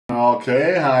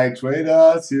Okay, hi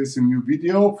traders, here's a new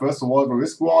video. First of all, the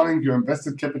risk warning: your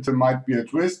invested capital might be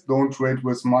at risk. Don't trade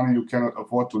with money you cannot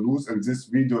afford to lose, and this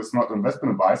video is not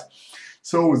investment advice.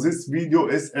 So this video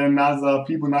is another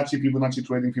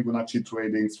Fibonacci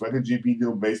trading strategy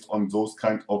video based on those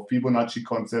kind of Fibonacci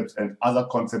concepts and other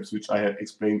concepts which I have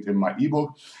explained in my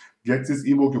ebook. Get this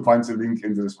ebook, you find the link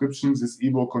in the description. This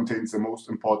ebook contains the most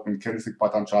important candlestick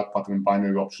pattern, chart pattern,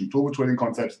 binary option, turbo trading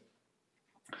concepts,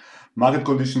 market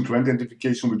condition, trend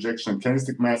identification, rejection, and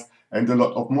candlestick math, and a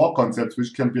lot of more concepts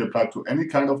which can be applied to any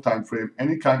kind of time frame,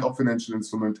 any kind of financial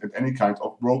instrument, and any kind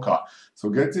of broker. So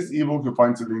get this ebook, you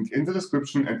find the link in the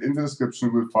description, and in the description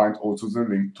you will find also the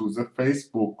link to the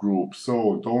Facebook group.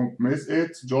 So don't miss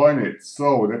it, join it.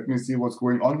 So let me see what's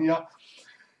going on here.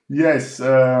 Yes,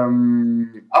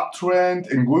 uptrend,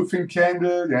 engulfing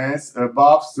candle, yes,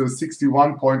 above the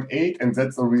 61.8, and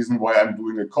that's the reason why I'm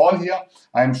doing a call here.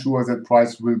 I'm sure that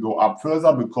price will go up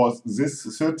further because this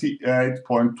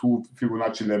 38.2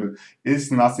 Fibonacci level is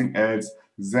nothing else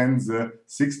than the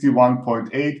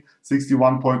 61.8.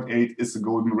 61.8 is a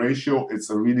golden ratio. It's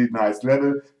a really nice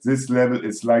level. This level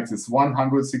is like this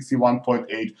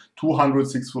 161.8,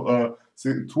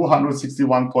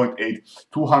 261.8,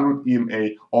 200 EMA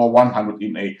or 100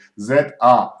 EMA. That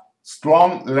are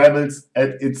strong levels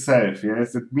at itself.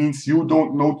 Yes, it means you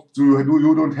don't know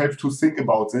you don't have to think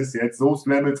about this. Yes, those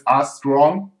levels are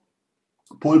strong.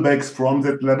 Pullbacks from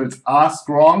that levels are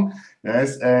strong.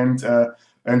 Yes,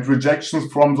 and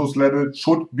rejections from those levels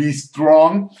should be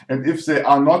strong, and if they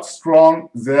are not strong,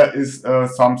 there is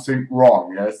something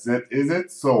wrong. Yes, that is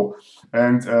it. So,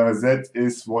 and that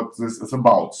is what this is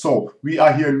about. So we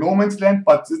are here in no man's land,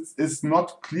 but this is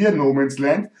not clear no man's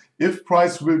land. If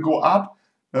price will go up,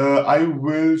 I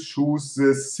will choose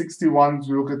this 61.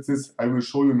 Look at this. I will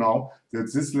show you now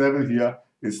that this level here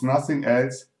is nothing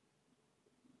else.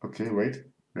 Okay, wait.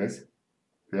 Yes.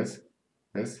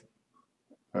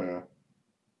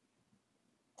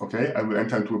 Okay, I will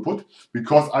enter into a put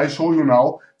because I show you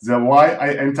now why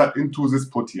I entered into this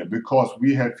put here, because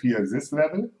we have here this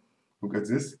level. Look at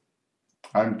this.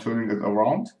 I'm turning it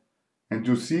around, and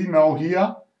you see now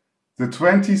here the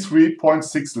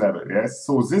 23.6 level. Yes,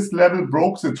 so this level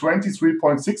broke the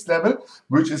 23.6 level,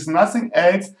 which is nothing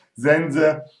else than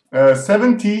the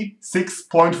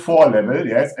 76.4 level.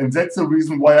 Yes, and that's the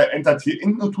reason why I entered here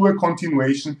into a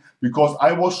continuation, because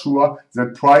I was sure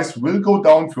that price will go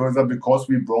down further because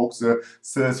we broke the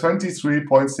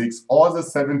 23.6 or the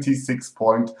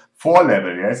 76.4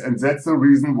 level. Yes, and that's the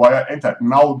reason why I entered.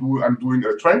 Now I'm doing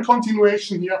a trend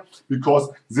continuation here because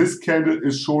this candle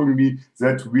is showing me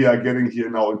that we are getting here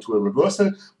now into a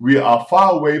reversal. We are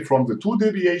far away from the 2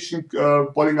 deviation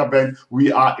Bollinger Band.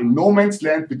 We are in no man's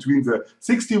land between the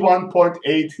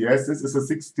 61.8, yes, this is a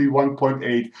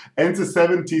 61.8, and the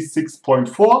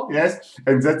 76.4, yes,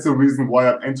 and that's the reason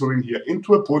why I'm entering here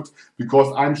into a put,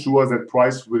 because I'm sure that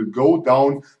price will go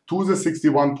down to the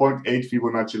 61.8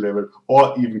 Fibonacci level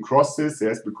or even cross this,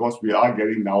 yes, because we are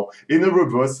getting now in a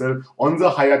reversal on the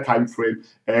higher time frame,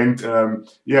 and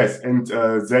yes, and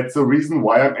that's the reason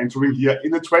why I'm entering here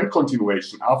in a trend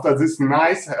continuation after this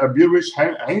nice bearish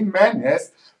hangman,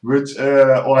 yes, which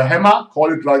or hammer,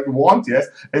 call it like you want, yes,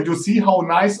 and you see how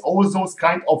nice all those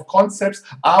kind of concepts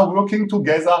are working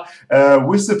together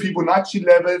with the Fibonacci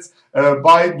levels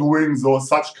by doing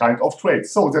such kind of trades.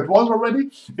 So that was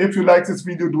already. If you like this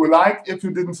video, do a like. If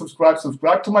you didn't subscribe,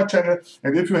 subscribe to my channel,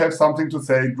 and if you have something to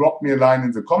say, drop me a line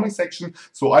in the comment section.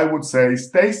 So I would say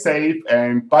stay safe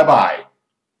and bye bye.